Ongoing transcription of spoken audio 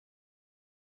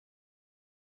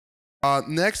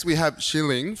Next, we have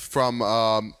Xilin from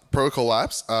Protocol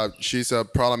Labs. She's a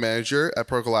product manager at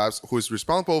Protocol Labs who is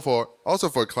responsible for also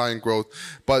for client growth.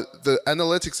 But the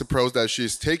analytics approach that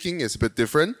she's taking is a bit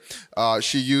different.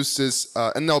 She uses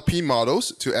NLP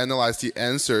models to analyze the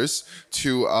answers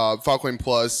to Filecoin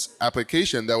Plus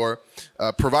application that were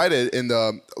provided in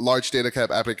the large datacap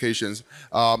applications.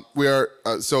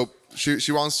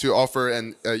 She wants to offer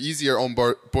an easier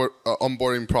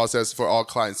onboarding process for all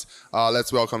clients.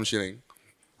 Let's welcome Xilin.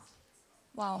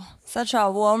 Wow, such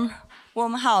a warm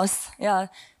house. Yeah,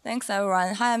 thanks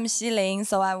everyone. Hi, I'm Xilin.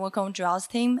 So I work on Joel's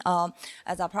team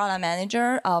as a product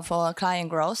manager for client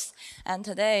growth. And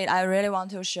today I really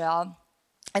want to share.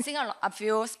 I think a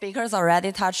few speakers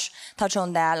already touch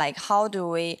on that, like how do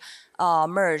we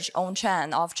merge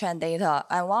on-chain, off-chain data.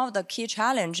 And one of the key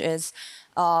challenges is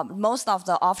most of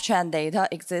the off-chain data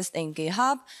exists in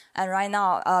GitHub, and right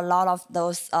now a lot of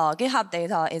those GitHub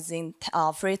data is in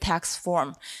free text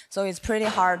form. So it's pretty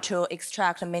hard to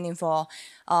extract meaningful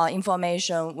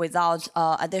information without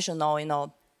additional,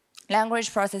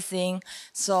 language processing.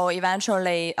 So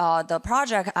eventually, the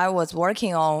project I was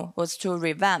working on was to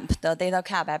revamp the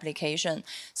datacap application.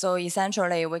 So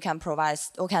essentially, we can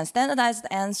standardize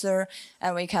the answer,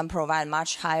 and we can provide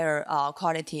much higher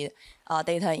quality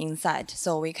data insight.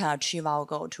 So we can achieve our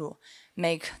goal to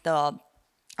make the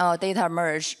data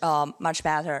merge much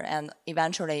better and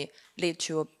eventually lead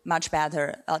to much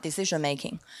better decision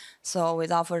making. So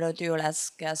without further ado, let's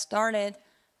get started.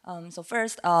 So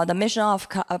first, the mission of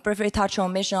briefly touch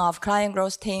on mission of client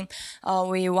growth team.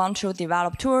 We want to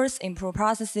develop tools, improve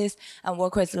processes, and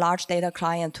work with large data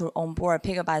client to onboard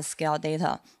petabyte scale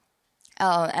data.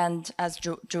 And as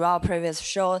Joel previously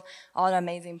showed, all the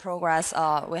amazing progress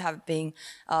we have been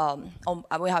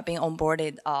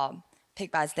onboarded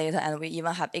petabytes data, and we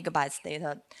even have gigabytes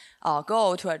data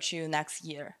goal to achieve next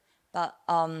year. But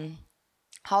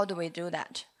how do we do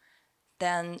that?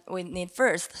 Then we need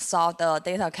first solve the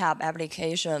datacap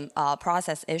application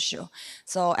process issue.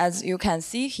 So as you can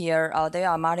see here, there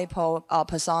are multiple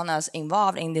personas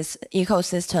involved in this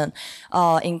ecosystem,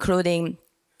 including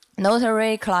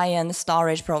notary, client,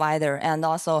 storage provider, and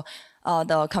also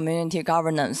the community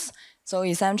governance. So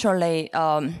essentially,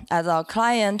 as a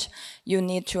client, you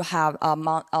need to have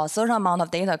a certain amount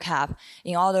of data cap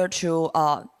in order to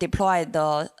deploy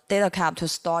the data cap to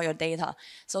store your data.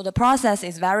 So the process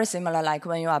is very similar like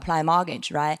when you apply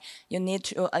mortgage, right? You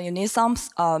need some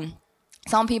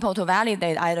people to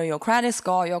validate either your credit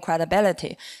score or your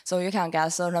credibility, so you can get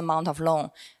a certain amount of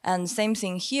loan. And same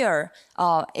thing here,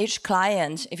 each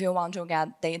client, if you want to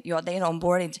get your data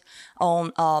onboarded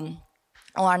on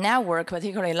our network,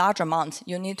 particularly large amounts,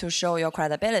 you need to show your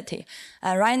credibility.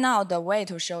 And right now, the way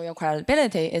to show your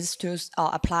credibility is to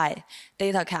apply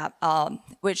datacap,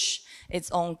 which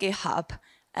is on GitHub.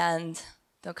 And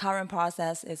the current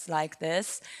process is like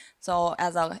this. So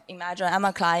imagine I'm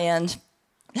a client.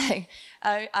 Like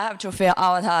I have to fill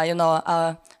out,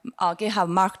 a GitHub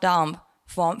Markdown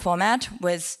format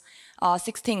with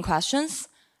 16 questions.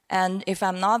 And if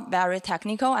I'm not very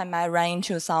technical, I might run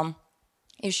into some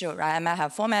issue, right? I might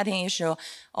have formatting issue,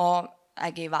 or I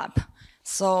give up.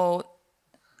 So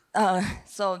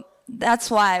that's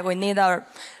why we need a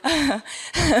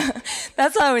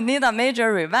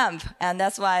major revamp, and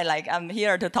that's why I'm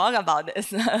here to talk about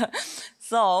this.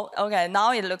 So okay,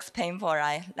 now it looks painful,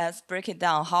 right? Let's break it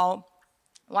down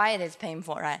why it is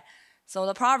painful, right? So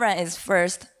the problem is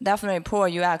first, definitely poor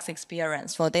UX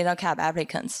experience for datacap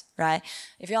applicants, right?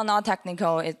 If you're not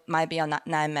technical, it might be a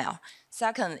nightmare.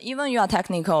 Second, even you are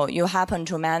technical, you happen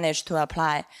to manage to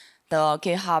apply the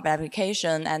GitHub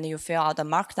application and you fill out the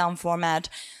Markdown format,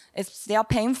 it's still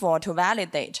painful to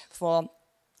validate for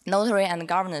notary and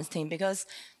governance team because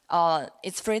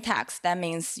it's free text. That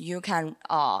means you can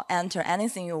enter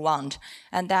anything you want.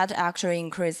 And that actually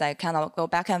increases, kind of go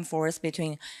back and forth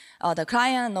between the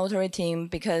client and notary team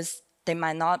because they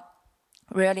might not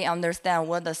really understand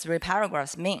what the 3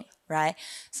 paragraphs mean, right?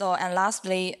 So, and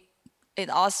lastly, it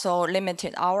also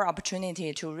limited our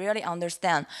opportunity to really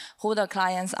understand who the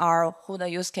clients are, who the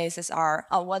use cases are,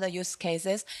 what the use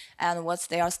cases, and what's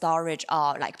their storage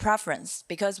preference.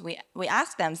 Because we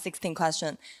asked them 16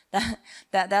 questions.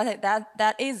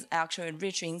 That is actually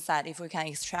rich insight if we can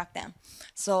extract them.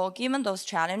 So given those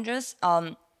challenges,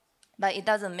 but it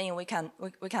doesn't mean we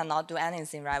cannot do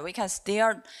anything, right? We can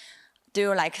still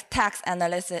do text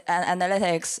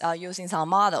analytics using some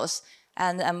models.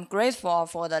 And I'm grateful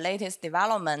for the latest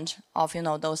development of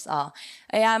those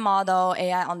AI model,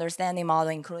 AI understanding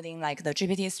model, including the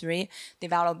GPT-3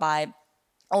 developed by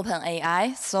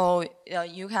OpenAI. So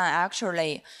you can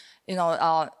actually,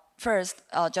 first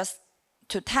just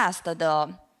to test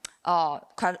the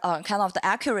kind of the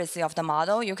accuracy of the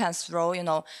model. You can throw,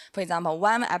 for example,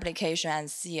 one application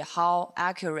and see how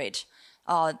accurate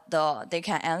they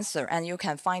can answer, and you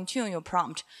can fine tune your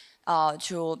prompt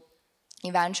to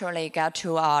eventually get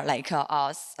to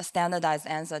a standardized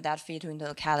answer that fit into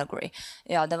the category.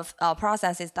 Yeah, the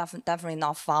process is definitely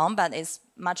not fun, but it's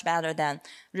much better than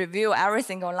review every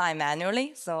single line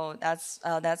manually. So that's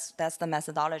the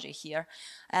methodology here.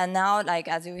 And now,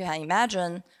 as you can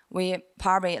imagine, we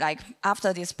probably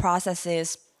after these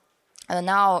processes. And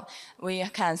now we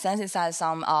can synthesize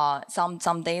some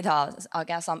data,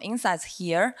 get some insights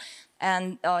here,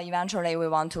 and eventually we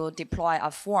want to deploy a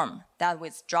form that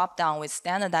with drop down with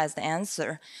standardized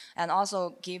answer, and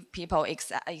also give people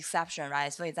exception,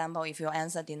 right? For example, if your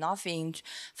answer did not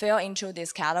fill into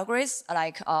these categories,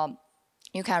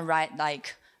 you can write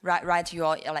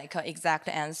your exact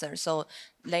answer. So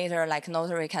later,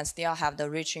 notary can still have the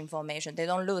rich information. They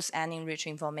don't lose any rich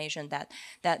information that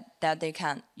they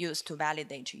can use to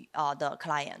validate the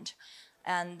client.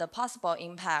 And the possible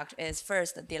impact is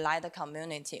first delight the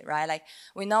community, right?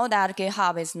 We know that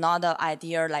GitHub is not the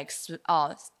ideal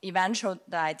the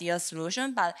ideal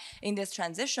solution, but in this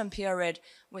transition period,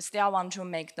 we still want to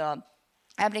make the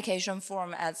application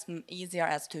form as easier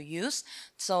as to use,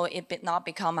 so it did not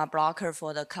become a blocker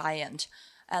for the client.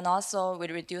 And also, we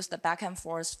reduce the back and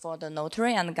forth for the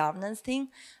notary and the governance team.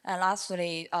 And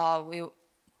lastly, it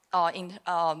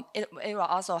will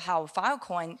also help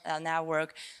Filecoin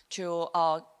network to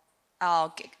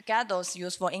get those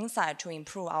useful insights to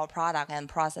improve our product and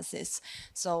processes,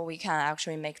 so we can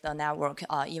actually make the network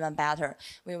even better.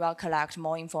 We will collect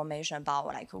more information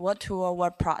about what tool,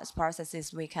 what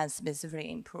processes we can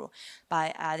specifically improve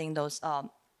by adding those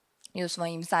useful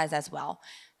insights as well.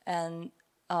 And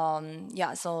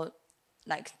yeah, so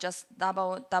just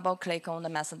double click on the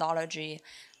methodology,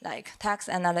 text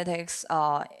analytics,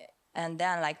 and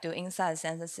then do insight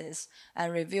synthesis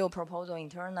and review proposal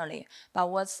internally. But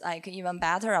what's even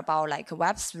better about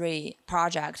Web3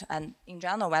 project and in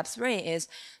general Web3 is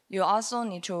you also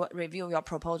need to review your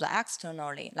proposal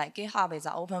externally. GitHub is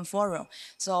an open forum,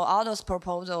 so all those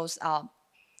proposals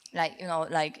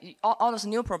all those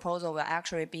new proposals will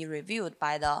actually be reviewed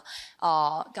by the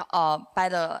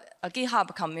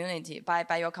GitHub community,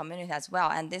 by your community as well.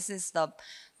 And this is the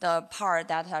part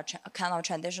that are kind of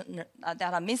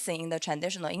that are missing in the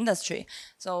traditional industry.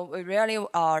 So we really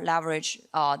leverage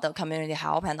the community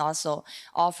help and also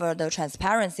offer the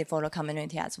transparency for the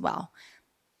community as well.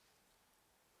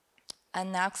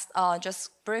 And next,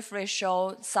 just briefly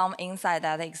show some insight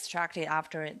that extracted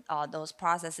after those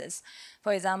processes.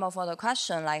 For example, for the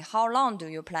question, how long do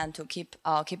you plan to keep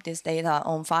this data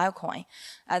on Filecoin?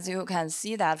 As you can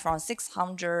see that from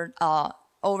 600,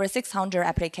 over 600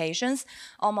 applications,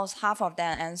 almost half of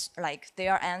them,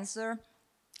 their answer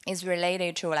is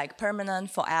related to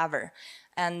permanent forever,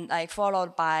 and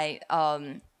followed by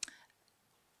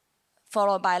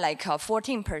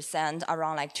 14%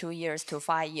 around 2 years to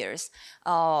 5 years.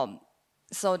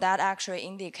 So that actually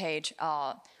indicate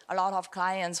a lot of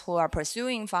clients who are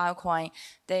pursuing Filecoin,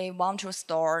 they want to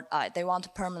store, they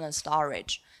want permanent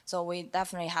storage. So we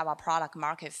definitely have a product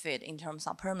market fit in terms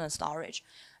of permanent storage.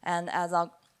 And as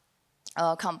a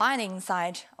combined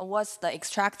insight, what's the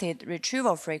extracted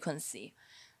retrieval frequency?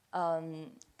 The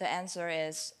answer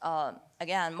is,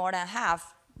 again, more than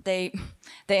half. Their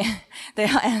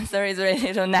answer is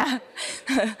related to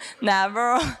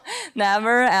never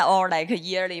or a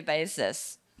yearly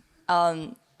basis.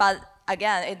 But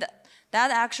again,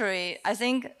 that actually, I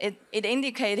think it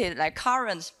indicated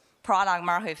current product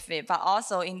market fit, but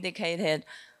also indicated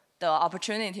the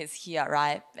opportunities here,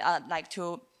 right?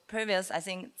 To previous, I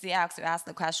think ZX, you asked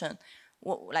the question,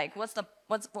 what's the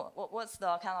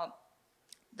kind of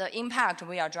the impact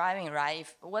we are driving, right?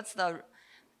 What's the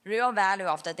real value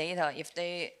of the data if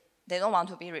they don't want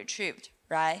to be retrieved,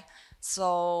 right?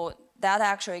 So that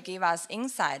actually give us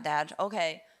insight that,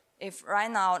 okay, if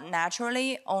right now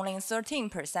naturally only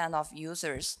 13% of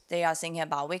users, they are thinking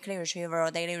about weekly retrieval or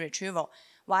daily retrieval,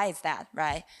 why is that,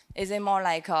 right? Is it more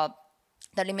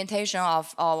the limitation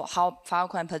of how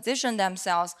Filecoin position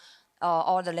themselves,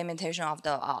 or the limitation of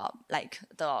the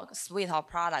the suite of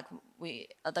product,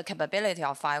 the capability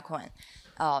of Filecoin?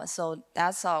 So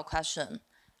that's our question.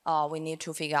 We need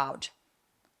to figure out.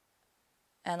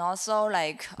 And also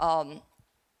right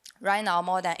now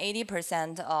more than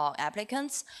 80%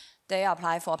 applicants, they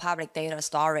apply for public data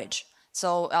storage.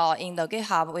 So in the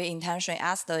GitHub, we intentionally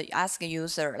ask the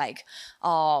user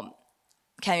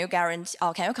can you guarantee,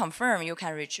 can you confirm you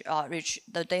can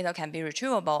the data can be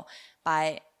retrievable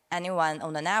by anyone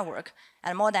on the network?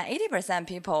 And more than 80%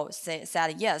 people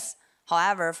said yes.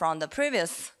 However, from the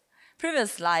previous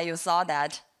previous slide, you saw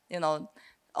that,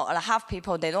 half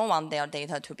people, they don't want their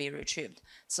data to be retrieved.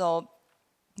 So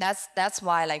that's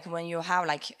why, like, when you have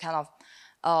like kind of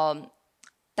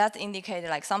that indicated,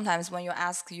 like, sometimes when you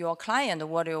ask your client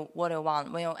what you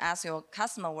want, when you ask your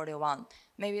customer what you want,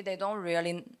 maybe they don't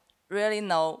really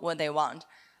know what they want,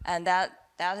 and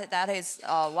that is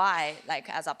why, like,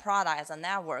 as a product, as a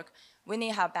network, we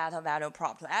need to have better value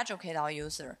prop to educate our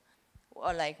user,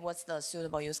 or like what's the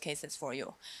suitable use cases for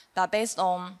you. That based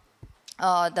on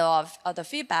the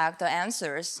feedback, the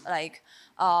answers, like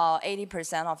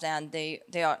 80% of them, they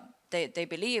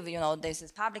believe, this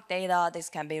is public data, this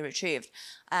can be retrieved.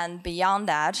 And beyond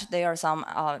that, there are some,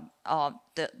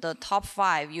 the top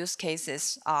 5 use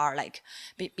cases are like,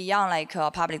 beyond like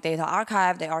public data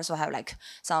archive, they also have like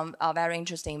some very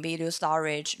interesting video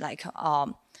storage, like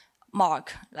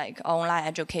MARC, like online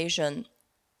education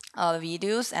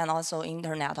videos, and also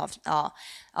Internet of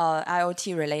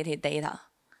IoT related data.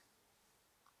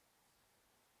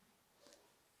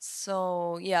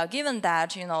 So yeah, given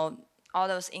that, all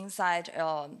those insights,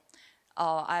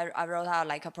 I wrote out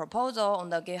like a proposal on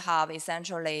the GitHub,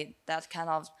 essentially that kind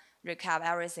of recap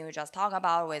everything we just talked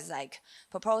about, with like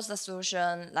propose the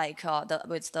solution, like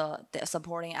with the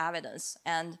supporting evidence.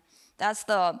 And that's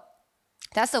the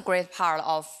great part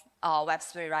of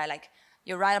Web3, right? Like,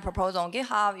 you write a proposal on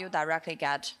GitHub, you directly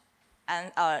get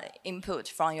an input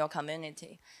from your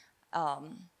community.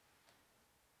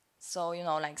 So,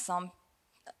 like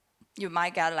you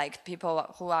might get like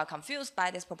people who are confused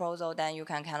by this proposal, then you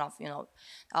can kind of,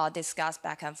 discuss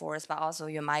back and forth, but also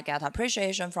you might get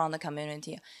appreciation from the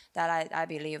community. That I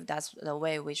believe that's the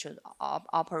way we should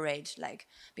operate, like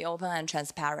be open and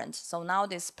transparent. So now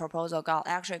this proposal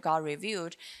actually got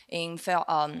reviewed in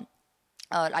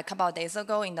like a couple of days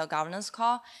ago in the governance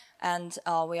call, and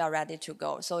we are ready to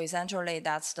go. So essentially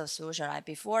that's the solution, right?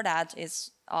 Before that,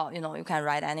 it's, you can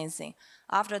write anything.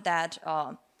 After that,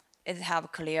 it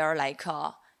have clear like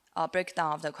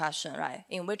breakdown of the question, right?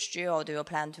 In which geo do you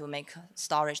plan to make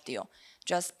storage deal?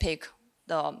 Just pick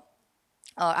the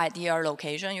ideal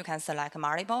location. You can select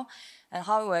multiple. And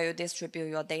how will you distribute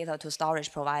your data to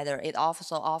storage provider? It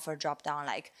also offers drop down,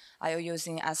 like, are you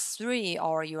using S3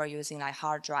 or you are using like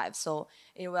hard drive? So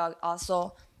it will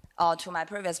also, to my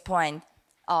previous point,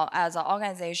 as an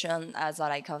organization, as a,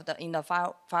 like in the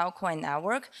Filecoin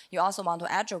network, you also want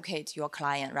to educate your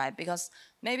client, right? Because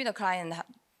maybe the client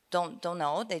don't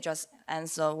know, they just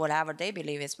answer whatever they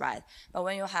believe is right. But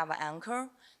when you have an anchor,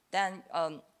 then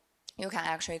you can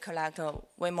actually collect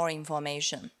way more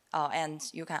information, and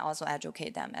you can also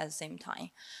educate them at the same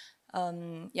time.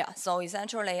 Yeah, so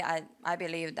essentially, I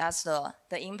believe that's the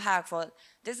impact for,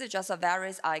 this is just a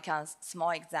very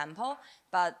small example,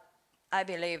 but I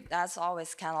believe that's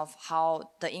always kind of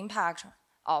how the impact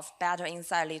of better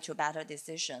insight lead to better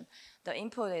decision. The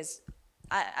input is,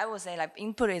 I would say, like,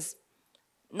 input is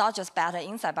not just better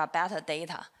insight, but better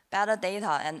data. Better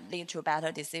data and lead to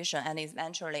better decision, and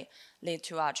eventually lead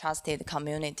to a trusted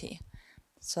community.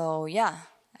 So yeah,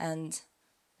 and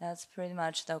that's pretty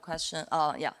much the question.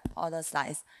 Yeah, all the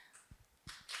slides.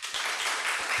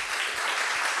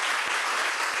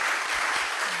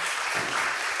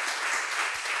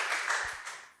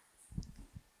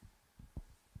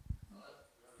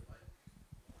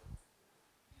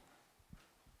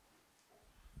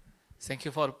 Thank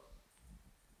you for.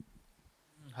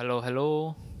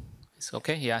 Hello. It's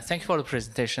okay. Yeah. Thank you for the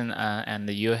presentation. And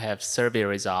you have survey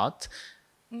result.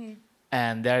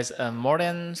 And there's more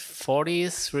than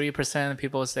 43%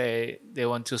 people say they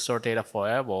want to store data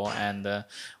forever, and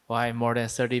why more than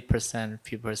 30%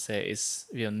 people say it's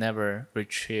will never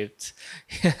retrieved.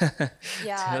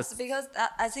 Yeah, it's because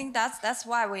I think that's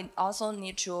why we also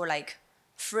need to like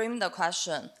frame the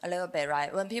question a little bit,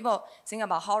 right? When people think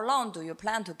about how long do you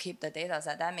plan to keep the data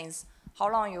set, that means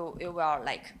how long you will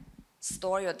like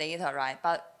store your data, right?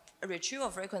 But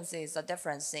retrieval frequency is a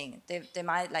different thing. They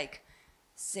might like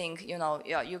think,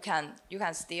 you can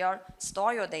still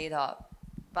store your data,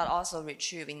 but also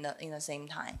retrieve in the same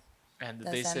time. And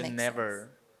they say never.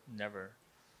 If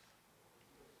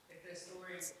they're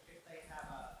storing, if they have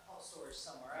a hot storage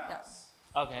somewhere else,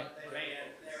 Okay.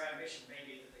 their ambition may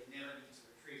be that they never need to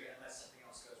retrieve it unless something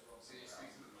else goes wrong.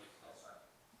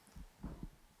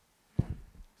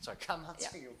 Sorry, I'm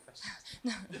answering your question.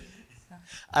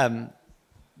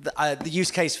 The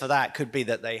use case for that could be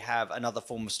that they have another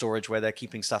form of storage where they're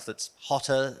keeping stuff that's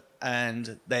hotter,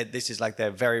 and this is like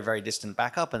their very, very distant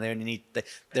backup, and they only need,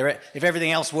 if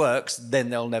everything else works,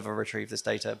 then they'll never retrieve this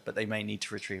data, but they may need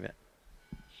to retrieve it.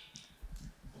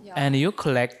 Yeah. And you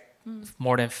collect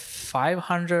more than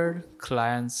 500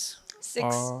 clients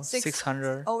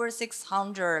 600 over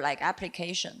 600 like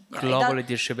application. Yeah, globally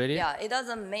distributed. Yeah, it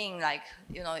doesn't mean like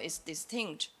it's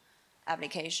distinct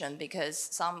application because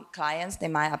some clients they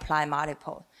might apply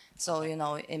multiple. So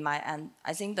in my end,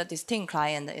 I think the distinct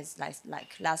client is like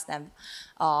less than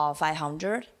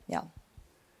 500. Yeah.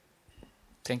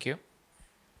 Thank you.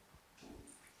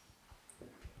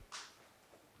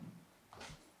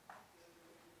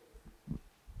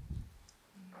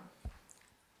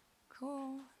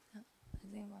 Cool.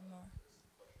 Yeah, I think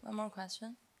one more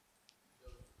question.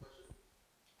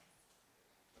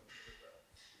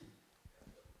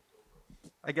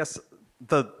 I guess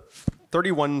the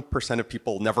 31% of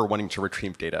people never wanting to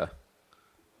retrieve data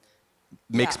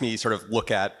makes me sort of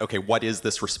look at, okay, what is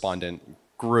this respondent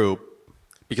group?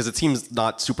 Because it seems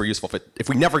not super useful if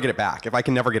we never get it back, if I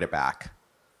can never get it back.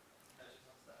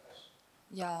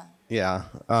 Yeah. Yeah.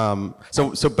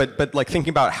 But like thinking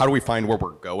about how do we find where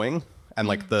we're going and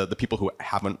like the people who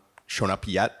haven't shown up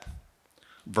yet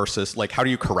versus like how do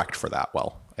you correct for that?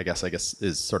 Well, I guess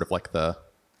is sort of like the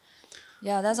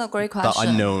that's a great question.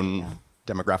 The unknown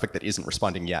demographic that isn't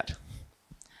responding yet.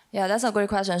 Yeah, that's a great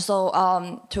question. So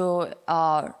to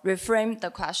reframe the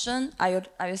question, are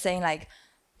you saying like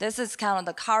this is kind of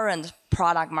the current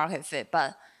product market fit,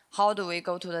 but how do we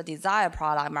go to the desired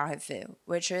product market fit,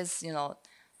 which is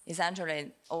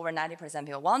essentially over 90%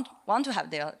 people want to have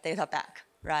their data back,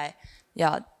 right?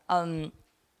 Yeah.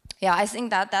 I think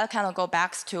that kind of go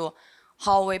back to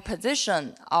how we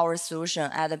position our solution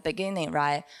at the beginning,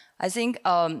 right? I think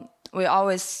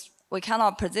we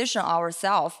cannot position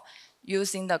ourselves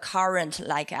using the current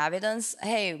like evidence.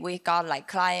 Hey, we got like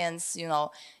clients,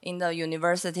 in the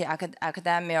university,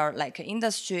 academia, or like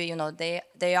industry,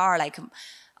 they are like,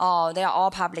 they are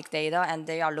all public data and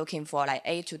they are looking for like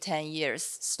 8 to 10 years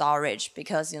storage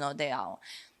because, they are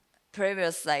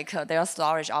previous, like their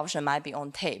storage option might be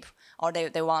on tape, or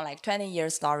they want like 20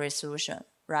 years storage solution,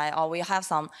 right? Or we have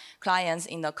some clients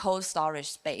in the cold storage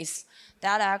space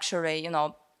that actually,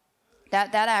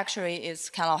 that actually is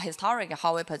kind of historic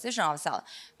how we position ourselves.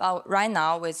 But right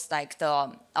now with like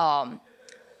the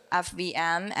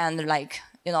FVM and like,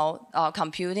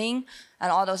 computing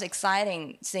and all those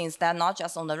exciting things that not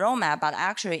just on the roadmap, but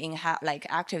actually in like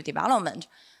active development,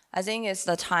 I think it's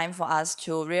the time for us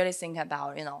to really think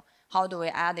about, how do we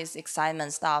add this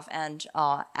excitement stuff and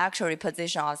actually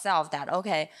position ourselves that,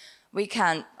 okay, we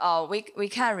can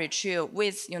retrieve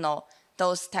with,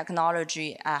 those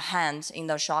technology at hand in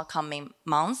the short coming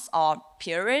months or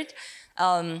period.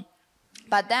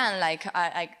 But then like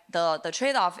the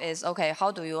trade-off is, okay,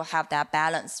 how do you have that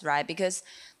balance, right? Because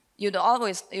you'd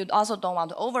also don't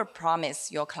want to overpromise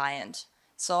your client.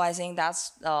 So I think that's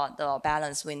the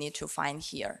balance we need to find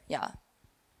here. Yeah.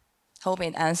 Hope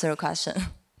it answered your question.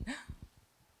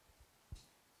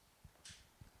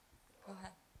 Go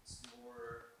ahead. It's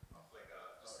more of like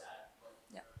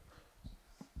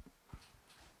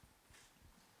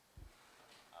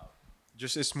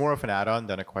it's more of an add-on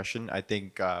than a question. I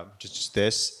think just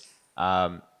this.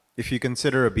 If you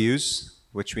consider abuse,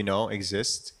 which we know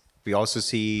exists, we also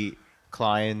see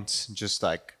clients just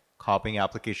like copying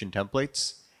application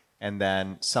templates. And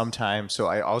then sometimes, so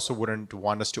I also wouldn't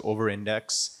want us to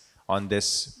over-index on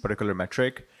this particular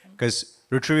metric because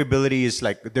retrievability is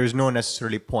like, there's no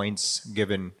necessarily points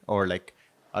given or like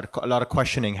a lot of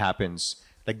questioning happens.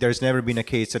 Like there's never been a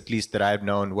case, at least that I've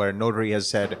known, where a notary has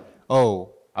said,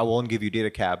 oh, I won't give you data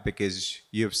cap because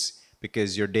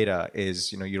your data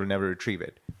is, you'll never retrieve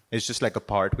it. It's just like a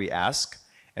part we ask.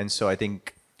 And so I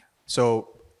think, so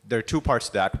there are two parts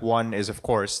to that. One is, of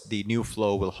course, the new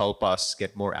flow will help us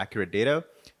get more accurate data.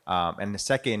 And the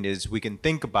second is we can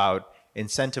think about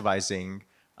incentivizing,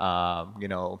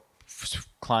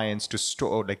 clients to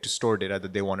store data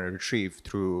that they want to retrieve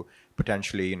through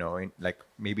potentially, like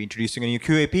maybe introducing a new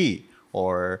QAP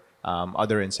or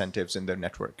other incentives in their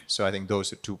network. So I think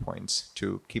those are 2 points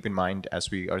to keep in mind as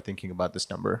we are thinking about this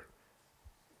number.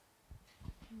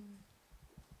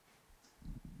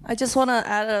 I just want to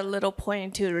add a little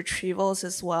point to retrievals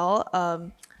as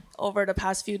well. Over the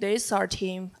past few days, our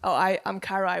team, I'm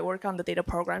Kara, I work on the data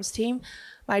programs team.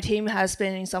 My team has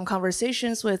been in some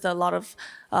conversations with a lot of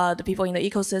the people in the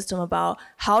ecosystem about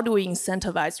how do we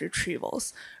incentivize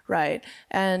retrievals, right?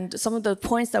 And some of the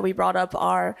points that we brought up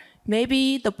are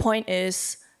maybe the point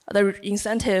is the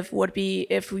incentive would be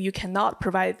if you cannot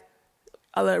provide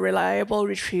reliable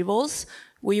retrievals,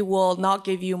 we will not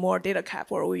give you more data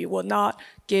cap or we will not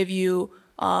give you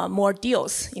more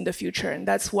deals in the future. And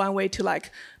that's one way to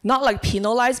not like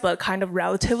penalize, but kind of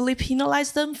relatively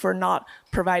penalize them for not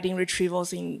providing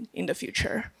retrievals in the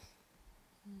future.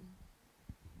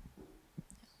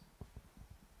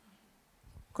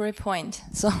 great point.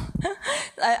 So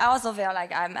I also feel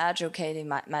like I'm educating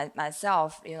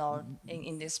myself, you know,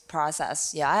 in this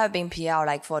process. Yeah, I have been PL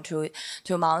like for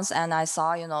two months, and I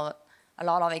saw, you know, a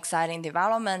lot of exciting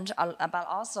development, but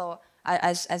also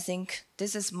I think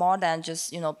this is more than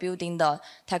just, you know, building the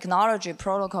technology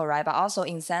protocol, right? But also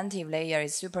incentive layer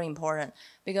is super important,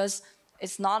 because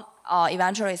it's not,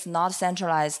 eventually it's not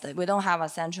centralized. We don't have a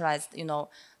centralized, you know,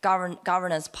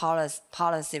 governance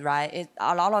policy, right?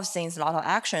 A lot of things, a lot of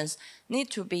actions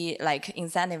need to be like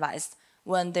incentivized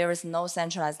when there is no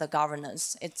centralized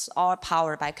governance. It's all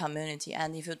powered by community.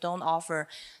 And if you don't offer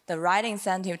the right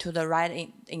incentive to the right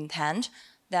intent,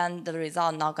 then the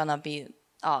result not gonna be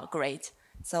great.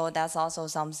 So that's also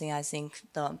something I think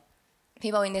the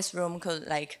people in this room could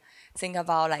like think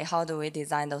about, like how do we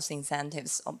design those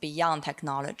incentives beyond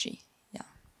technology. Yeah.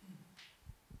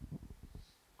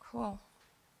 Cool.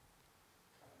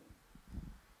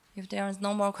 If there is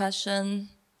no more question,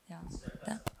 yeah.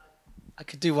 I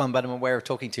could do one, but I'm aware of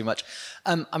talking too much.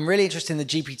 I'm really interested in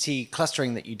the GPT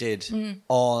clustering that you did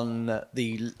on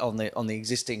the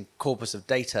existing corpus of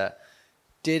data.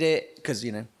 Did it, because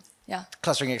you know,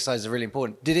 clustering exercises are really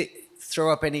important. Did it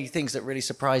throw up any things that really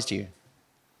surprised you?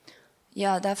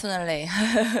 Yeah, definitely.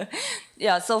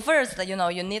 Yeah. So first, you know,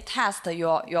 you need to test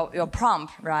your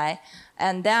prompt, right?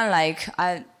 And then like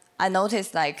I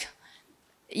noticed like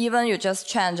even you just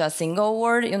change a single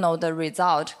word, you know, the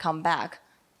result come back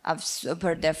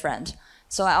super different.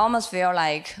 So I almost feel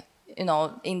like, you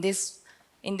know, in this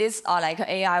like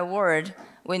AI world,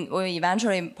 we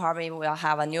eventually probably will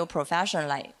have a new profession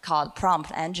like called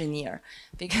prompt engineer,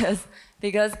 because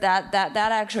that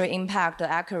actually impact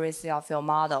the accuracy of your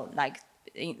model, like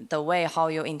in the way how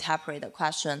you interpret the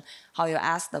question, how you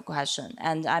ask the question.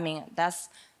 And I mean that's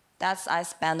I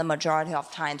spend the majority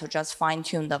of time to just fine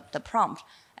tune the prompt.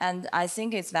 And I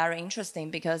think it's very interesting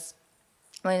because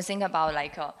when you think about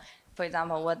like, for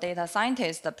example, what data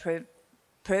scientists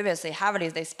previously heavily,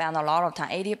 they spend a lot of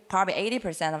time, probably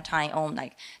 80% of time on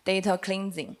like data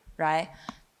cleansing, right?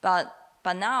 But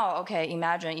now, okay,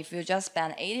 imagine if you just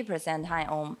spend 80% time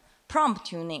on prompt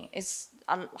tuning, it's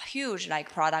a huge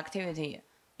like productivity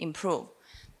improve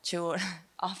to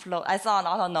offload. I saw a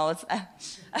lot of notes.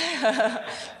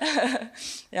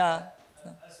 Yeah.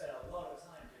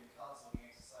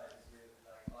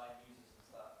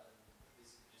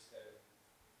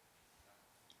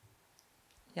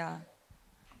 Yeah,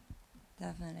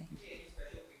 definitely.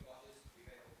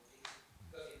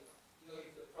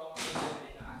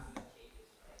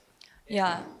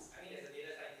 Yeah.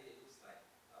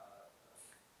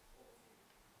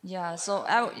 Yeah, so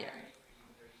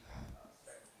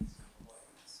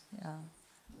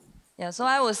so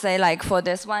I would say like for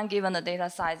this one, given the data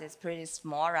size is pretty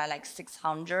small, right, like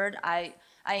 600, I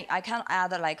can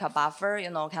add like a buffer, you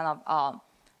know, kind of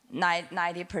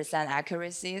 90%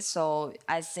 accuracy. So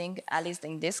I think at least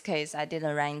in this case, I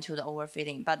didn't run into the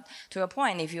overfitting. But to your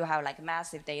point, if you have like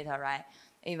massive data, right,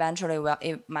 eventually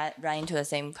it might run into the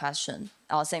same question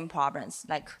or same problems,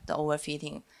 like the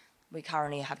overfitting we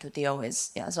currently have to deal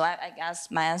with. Yeah. So I guess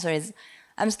my answer is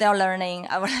I'm still learning.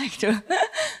 I would like to,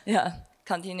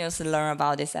 continuously learn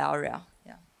about this area.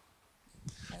 Yeah.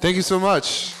 Thank you so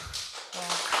much.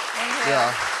 Thank you.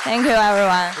 Yeah. Thank you,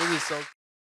 everyone. It was so